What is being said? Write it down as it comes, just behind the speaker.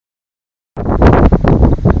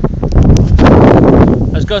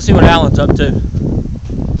go see what Alan's up to.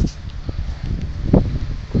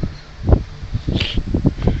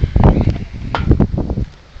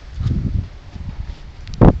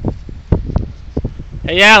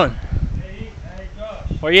 Hey, Alan. Hey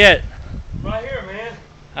Josh. Where you at? Right here, man.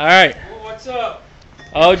 All right. Well, what's up?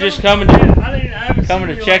 Oh, just coming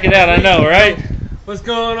to check it out. I know, right? What's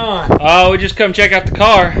going on? Oh, we just come check out the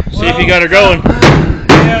car, see if you got her going.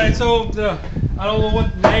 Yeah, it's old. I don't know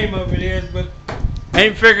what the name of it is, but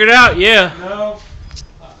Ain't figured out, yeah. no.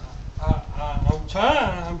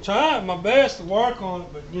 I'm trying my best to work on it,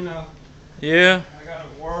 but you know. Yeah. I gotta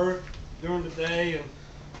work during the day and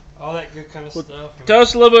all that good kind of stuff. Tell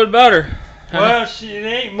us a little bit about her. Well, it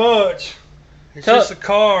ain't much. It's just a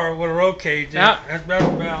car with a roll cage in it. That's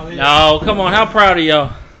about it. No, come on. How proud of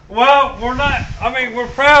y'all? Well, we're not. I mean, we're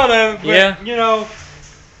proud of it, but Yeah. you know,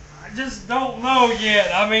 I just don't know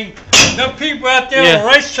yet. I mean, the people out there Yeah. on the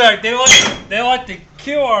racetrack, they like to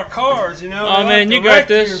kill our cars. You know. Oh, They man, like you to got wreck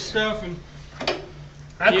you this. and stuff, and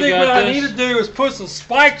I You think got what I this. need to do is put some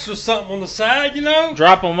spikes or something on the side. You know.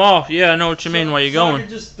 Drop them off. Yeah, I know what you mean while you're So I going. could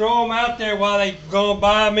just throw them out there while they going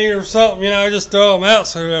by me or something. You know, just throw them out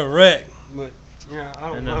so they'll wreck. But yeah, I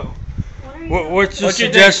don't know. What's your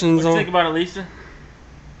suggestions What you on? think about it, Lisa?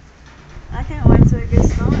 I can't wait till it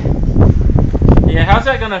gets done. Yeah, how's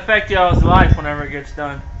that going to affect y'all's life whenever it gets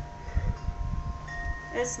done?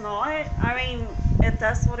 It's not. I mean, if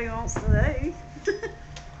that's what he wants to do.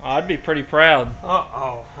 Oh, I'd be pretty proud.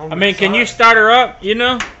 Uh-oh. I mean, can you start her up, you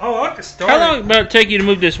know? Oh, I can start. How long about it take you to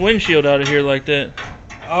move this windshield out of here like that?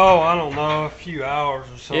 Oh, I don't know, a few hours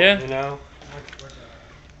or something, Yeah? you know.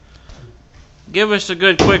 Give us a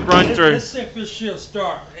good quick run through. Let's see if this shit'll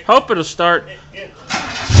start. Hope it'll start.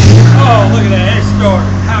 Oh, look at that, it started.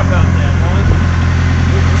 How about that, man?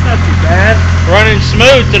 It's not too bad. Running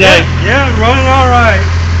smooth today. Yeah, running all right.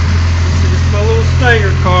 This is my little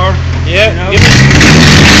Stinger car. Yeah. You know?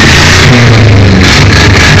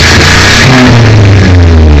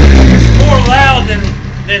 It's more loud than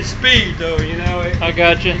speed, though, you know. I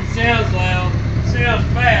got you. It sounds loud. It sounds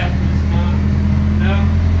fast, but it's not, you know.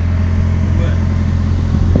 But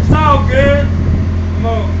it's all good. I'm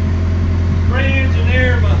gonna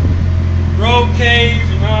re-engineer my roll cage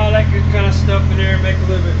and all that good kind of stuff in there and make it a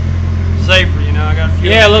little bit safer, you know. I got a few.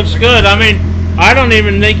 Yeah, it looks good. I mean, I don't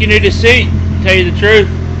even think you need a seat, to tell you the truth.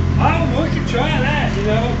 Oh, we could try that, you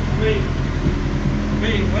know. I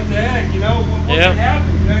mean, what the heck, you know? What could happen?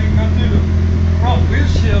 You know, you come through the front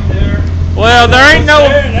windshield there. Well, there ain't no.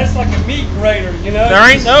 That's like a meat grater, you know. There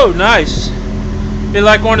ain't no nice. Be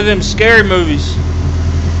like one of them scary movies.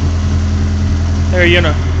 There, you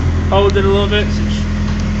know, hold it a little bit.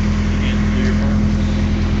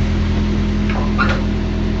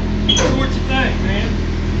 So what you think, man?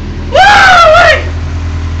 Woo!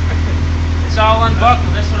 It's all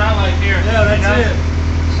unbuckled. That's what I like here. Yeah, that's it.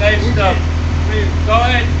 Save stuff. Go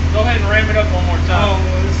ahead and ram it up one more time. Oh,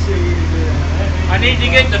 well, let's see what we can do that. I need to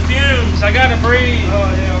get the fumes. I gotta breathe. Oh,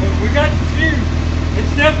 yeah, we got the fumes.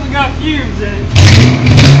 It's definitely got fumes in it.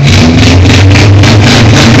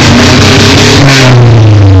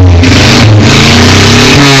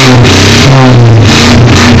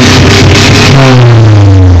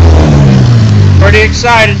 Pretty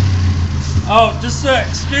excited. Oh, just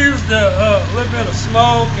excuse the little bit of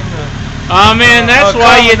smoke and the. Oh man, that's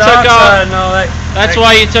why you took off. And all that. That's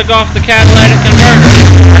why you took off the catalytic converter.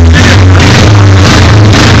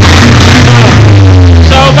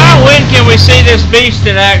 So about when can we see this beast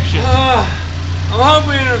in action? I'm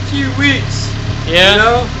hoping in a few weeks. Yeah. You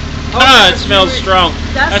know? Ah, it smells strong.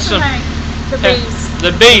 That's the some name. The beast.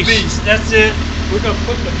 The beast. The beast. That's it. We're gonna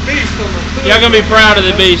put the beast on the hood. Y'all gonna be proud of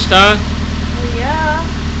the beast, huh? Well, yeah.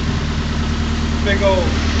 Big old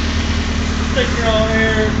sticker on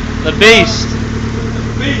here. The beast.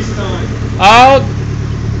 The beast on it. All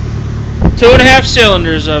 2.5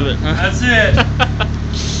 cylinders of it. Huh? That's it.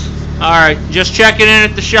 Alright, just checking in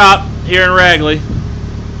at the shop here in Ragley.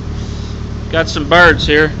 Got some birds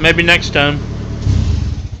here. Maybe next time.